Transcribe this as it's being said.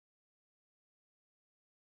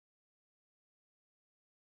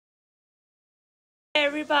Hey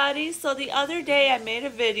everybody, so the other day I made a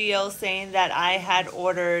video saying that I had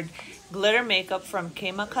ordered glitter makeup from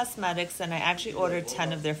Kaima Cosmetics and I actually ordered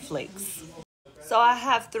 10 of their flakes. So I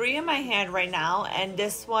have 3 in my hand right now, and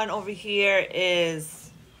this one over here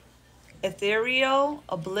is Ethereal,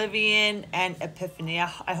 Oblivion, and Epiphany.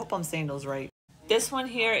 I hope I'm saying those right. This one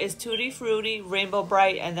here is Tutti Frutti, Rainbow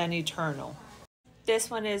Bright, and then Eternal. This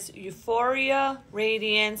one is Euphoria,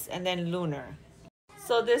 Radiance, and then Lunar.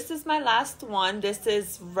 So this is my last one. This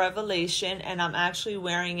is Revelation, and I'm actually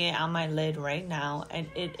wearing it on my lid right now, and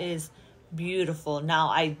it is beautiful. Now,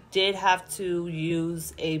 I did have to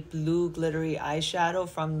use a blue glittery eyeshadow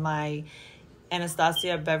from my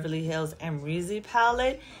Anastasia Beverly Hills Amrezy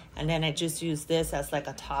palette, and then I just used this as like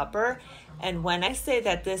a topper. And when I say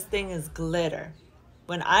that this thing is glitter,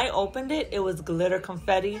 when I opened it, it was glitter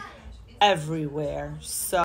confetti everywhere. So